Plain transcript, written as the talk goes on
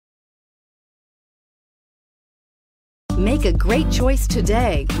Make a great choice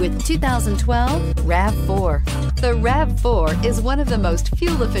today with 2012 RAV4. The RAV4 is one of the most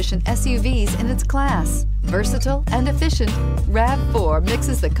fuel-efficient SUVs in its class. Versatile and efficient, RAV4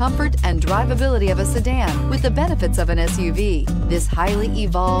 mixes the comfort and drivability of a sedan with the benefits of an SUV. This highly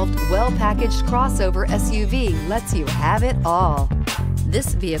evolved, well-packaged crossover SUV lets you have it all.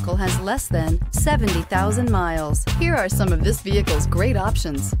 This vehicle has less than 70,000 miles. Here are some of this vehicle's great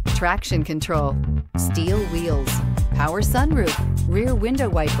options: traction control, steel wheels, power sunroof, rear window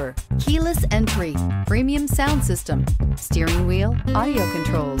wiper, keyless entry, premium sound system, steering wheel audio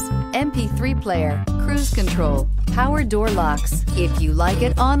controls, MP3 player, cruise control, power door locks. If you like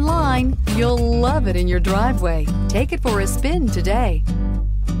it online, you'll love it in your driveway. Take it for a spin today.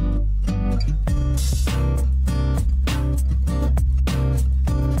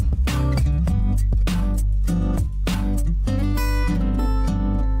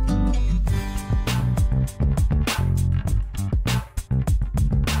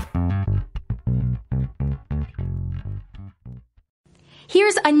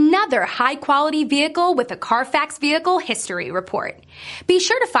 Here's another high-quality vehicle with a Carfax Vehicle History Report. Be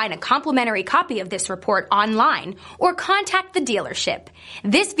sure to find a complimentary copy of this report online or contact the dealership.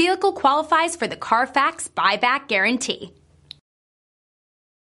 This vehicle qualifies for the Carfax Buyback Guarantee.